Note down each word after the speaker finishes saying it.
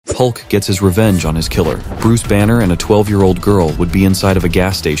Hulk gets his revenge on his killer. Bruce Banner and a 12-year-old girl would be inside of a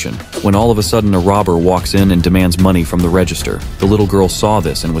gas station when all of a sudden a robber walks in and demands money from the register. The little girl saw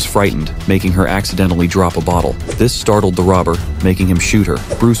this and was frightened, making her accidentally drop a bottle. This startled the robber, making him shoot her.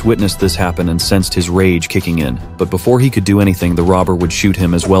 Bruce witnessed this happen and sensed his rage kicking in. But before he could do anything, the robber would shoot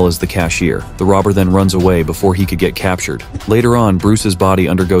him as well as the cashier. The robber then runs away before he could get captured. Later on, Bruce's body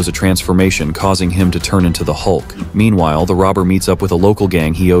undergoes a transformation, causing him to turn into the Hulk. Meanwhile, the robber meets up with a local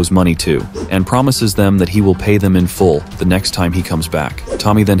gang he owes money to, and promises them that he will pay them in full the next time he comes back.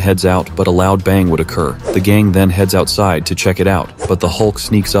 Tommy then heads out, but a loud bang would occur. The gang then heads outside to check it out, but the Hulk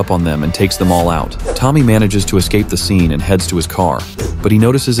sneaks up on them and takes them all out. Tommy manages to escape the scene and heads to his car, but he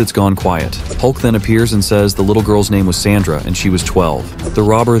notices it's gone quiet. Hulk then appears and says the little girl's name was Sandra and she was 12. The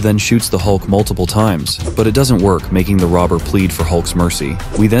robber then shoots the Hulk multiple times, but it doesn't work, making the robber plead for Hulk's mercy.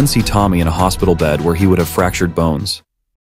 We then see Tommy in a hospital bed where he would have fractured bones.